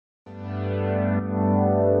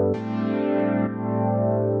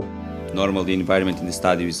Normally the environment in the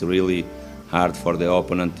stadium is really hard for the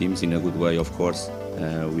opponent teams, in a good way, of course,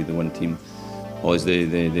 with one team. Always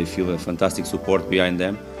they feel a fantastic support behind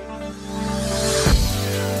them.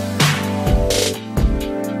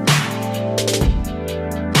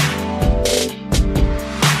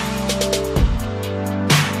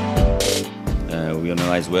 We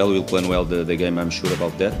analyze well, we'll plan well the game, I'm sure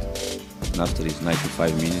about that. And after it's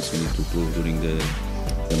 95 minutes, we need to prove during the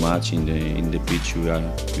match in the pitch we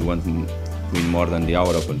want to win more than the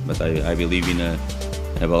our opponent. But I believe in a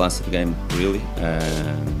balanced game, really,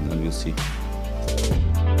 and we'll see.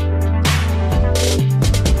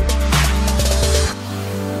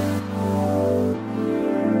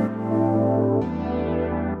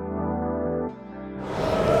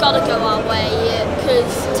 Got to go our way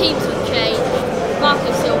because teams have changed.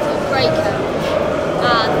 Marco Silva, great coach,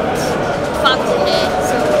 and fans in here,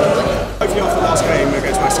 so we'll win. Hopefully after the last game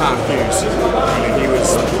against West Ham, Hughes, he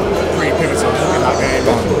was pretty pivotal in that game.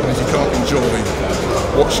 And if you can't enjoy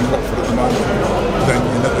watching Watford at the moment, then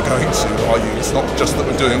you're never going to, are you? It's not just that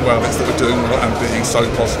we're doing well, it's that we're doing well and being so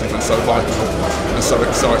positive and so vital and so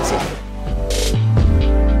exciting.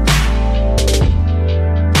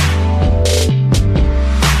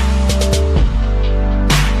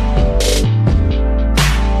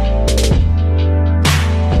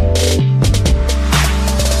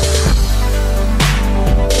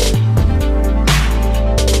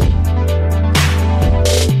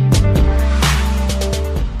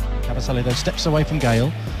 Though steps away from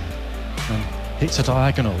Gale and hits a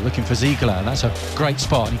diagonal looking for Ziegler, and that's a great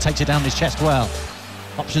spot, and he takes it down his chest well.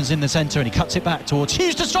 Options in the centre, and he cuts it back towards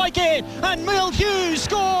Hughes to strike it, and Hughes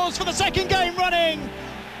scores for the second game running.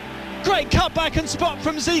 Great cutback and spot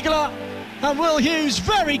from Ziegler, and Hughes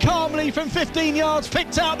very calmly from 15 yards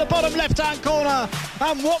picked out the bottom left-hand corner,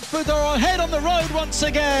 and Watford are ahead on the road once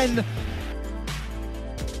again.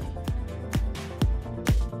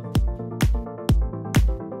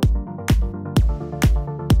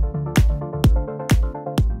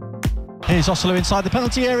 Here's Oslo inside the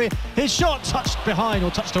penalty area. His shot touched behind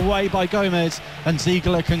or touched away by Gomez, and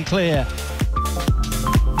Ziegler can clear.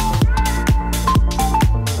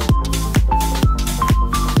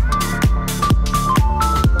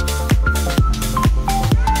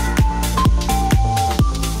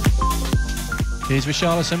 Here's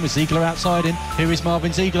Richarlison with Ziegler outside him. Here is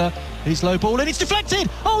Marvin Ziegler. His low ball, and it's deflected.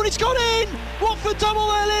 Oh, and it's gone in! Watford double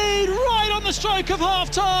their lead right on the stroke of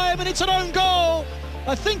half-time, and it's an own goal.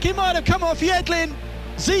 I think he might have come off Yedlin.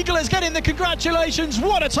 Ziegler's getting the congratulations.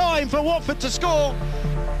 What a time for Watford to score.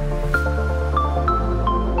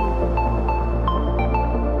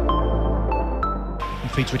 He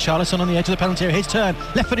feeds Richarlison on the edge of the penalty area. His turn,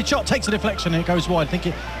 left-footed shot, takes a deflection, and it goes wide. I think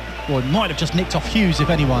it might have just nicked off Hughes, if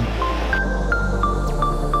anyone.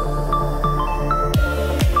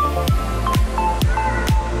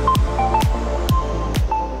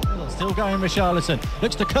 Going Richarlison,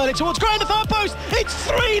 looks to curl it towards Gray in the far post. It's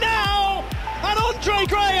 3 now, and Andre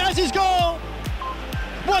Gray has his goal.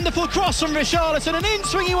 Wonderful cross from Richarlison, an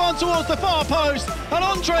in-swinging one towards the far post, and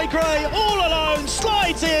Andre Gray all alone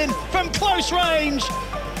slides in from close range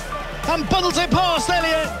and bundles it past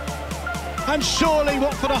Elliott. And surely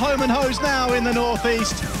Watford are home and hosed now in the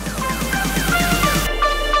northeast.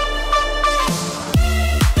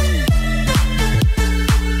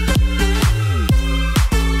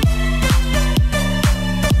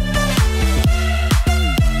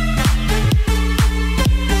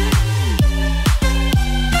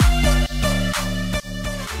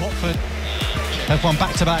 They've won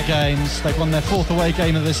back-to-back games. They've won their 4th away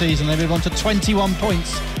game of the season. They've moved on to 21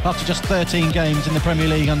 points after just 13 games in the Premier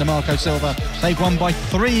League under Marco Silva. They've won by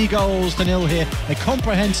 3 goals to 0 here. A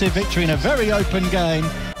comprehensive victory in a very open game.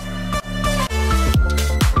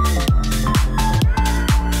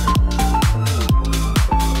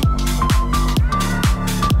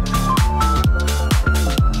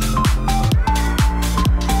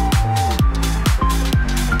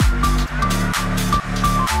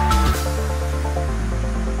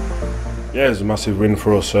 Yeah, it's a massive win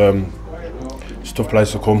for us. It's a tough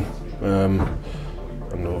place to come, and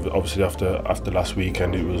obviously after last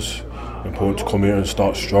weekend, it was important to come here and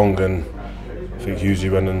start strong. And I think Hughes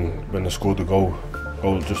when they scored the goal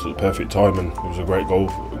just at the perfect time, and it was a great goal,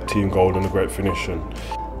 team goal, and a great finish. And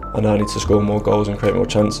I know I need to score more goals and create more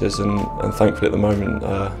chances, and thankfully at the moment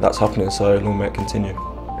that's happening. So long may it continue.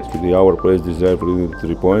 Our players deserve really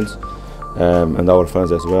 3 points, and our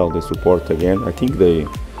fans as well. They support again. I think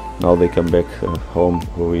now they come back home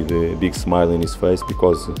with a big smile in his face,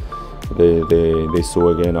 because they saw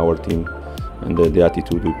again our team and the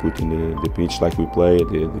attitude we put in the pitch, like we play,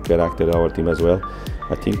 the character of our team as well.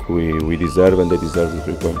 I think we deserve, and they deserve the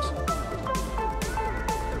 3 points.